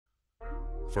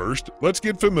First, let's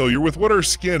get familiar with what our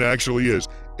skin actually is.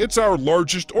 It's our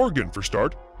largest organ for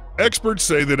start. Experts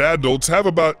say that adults have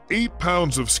about 8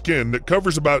 pounds of skin that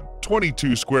covers about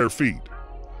 22 square feet.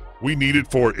 We need it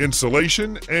for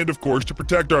insulation and, of course, to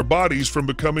protect our bodies from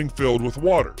becoming filled with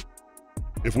water.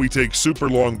 If we take super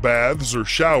long baths or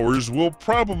showers, we'll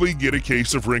probably get a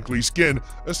case of wrinkly skin,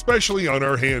 especially on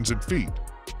our hands and feet.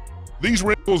 These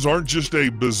wrinkles aren't just a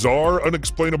bizarre,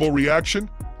 unexplainable reaction,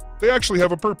 they actually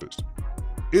have a purpose.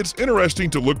 It's interesting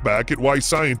to look back at why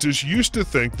scientists used to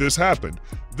think this happened.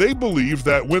 They believed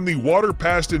that when the water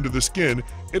passed into the skin,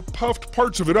 it puffed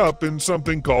parts of it up in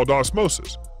something called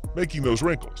osmosis, making those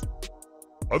wrinkles.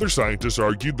 Other scientists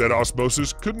argued that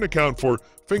osmosis couldn't account for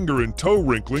finger and toe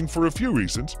wrinkling for a few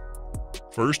reasons.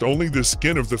 First, only the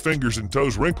skin of the fingers and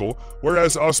toes wrinkle,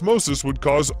 whereas osmosis would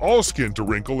cause all skin to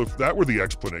wrinkle if that were the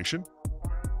explanation.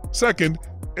 Second,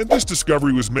 and this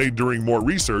discovery was made during more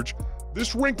research,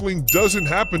 this wrinkling doesn't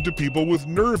happen to people with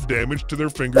nerve damage to their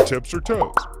fingertips or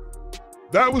toes.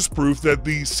 That was proof that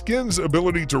the skin's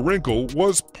ability to wrinkle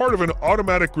was part of an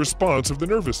automatic response of the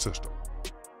nervous system.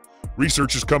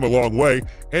 Research has come a long way,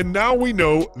 and now we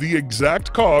know the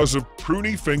exact cause of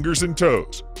pruny fingers and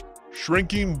toes: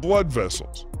 shrinking blood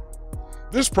vessels.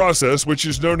 This process, which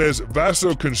is known as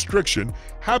vasoconstriction,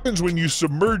 happens when you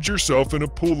submerge yourself in a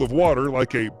pool of water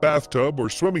like a bathtub or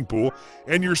swimming pool,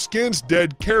 and your skin's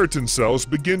dead keratin cells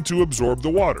begin to absorb the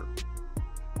water.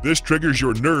 This triggers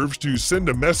your nerves to send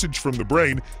a message from the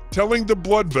brain telling the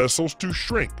blood vessels to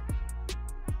shrink.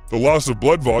 The loss of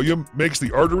blood volume makes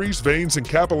the arteries, veins, and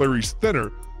capillaries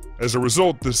thinner. As a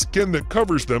result, the skin that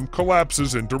covers them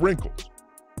collapses into wrinkles.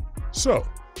 So,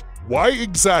 why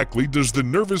exactly does the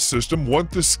nervous system want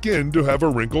the skin to have a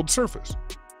wrinkled surface?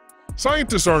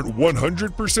 Scientists aren't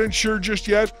 100% sure just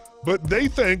yet, but they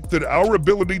think that our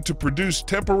ability to produce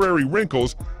temporary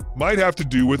wrinkles might have to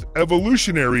do with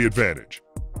evolutionary advantage.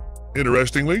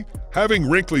 Interestingly, having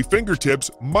wrinkly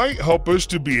fingertips might help us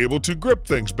to be able to grip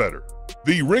things better.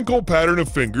 The wrinkle pattern of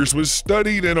fingers was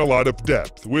studied in a lot of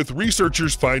depth, with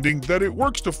researchers finding that it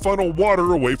works to funnel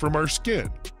water away from our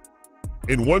skin.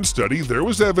 In one study, there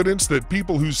was evidence that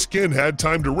people whose skin had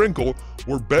time to wrinkle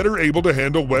were better able to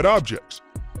handle wet objects.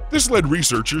 This led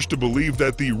researchers to believe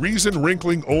that the reason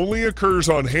wrinkling only occurs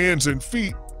on hands and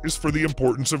feet is for the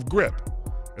importance of grip,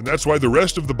 and that's why the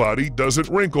rest of the body doesn't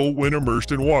wrinkle when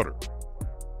immersed in water.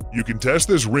 You can test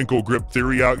this wrinkle grip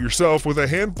theory out yourself with a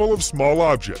handful of small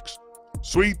objects.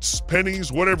 Sweets,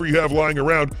 pennies, whatever you have lying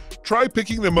around, try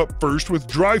picking them up first with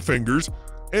dry fingers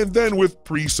and then with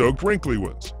pre-soaked wrinkly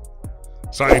ones.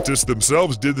 Scientists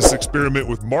themselves did this experiment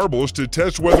with marbles to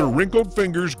test whether wrinkled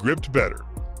fingers gripped better.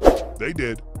 They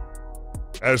did.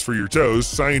 As for your toes,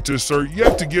 scientists are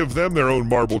yet to give them their own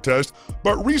marble test,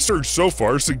 but research so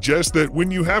far suggests that when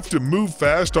you have to move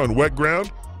fast on wet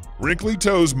ground, wrinkly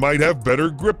toes might have better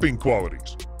gripping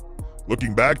qualities.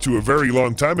 Looking back to a very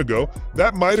long time ago,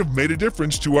 that might have made a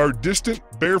difference to our distant,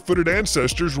 barefooted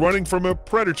ancestors running from a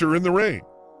predator in the rain.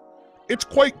 It's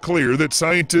quite clear that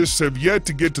scientists have yet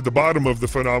to get to the bottom of the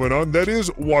phenomenon that is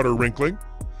water wrinkling.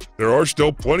 There are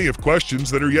still plenty of questions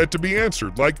that are yet to be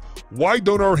answered, like why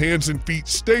don't our hands and feet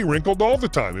stay wrinkled all the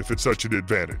time if it's such an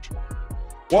advantage?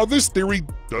 While this theory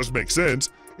does make sense,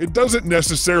 it doesn't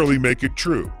necessarily make it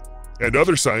true. And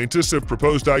other scientists have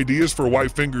proposed ideas for why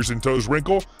fingers and toes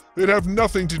wrinkle that have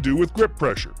nothing to do with grip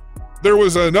pressure. There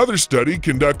was another study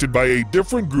conducted by a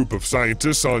different group of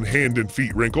scientists on hand and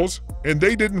feet wrinkles, and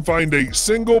they didn't find a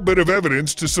single bit of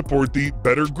evidence to support the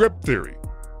better grip theory.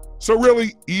 So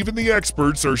really, even the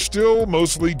experts are still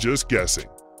mostly just guessing.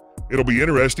 It'll be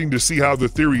interesting to see how the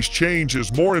theories change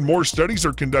as more and more studies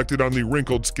are conducted on the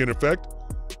wrinkled skin effect.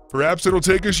 Perhaps it'll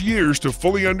take us years to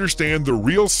fully understand the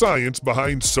real science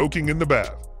behind soaking in the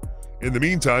bath. In the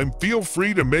meantime, feel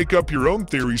free to make up your own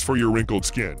theories for your wrinkled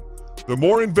skin. The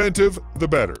more inventive, the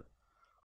better.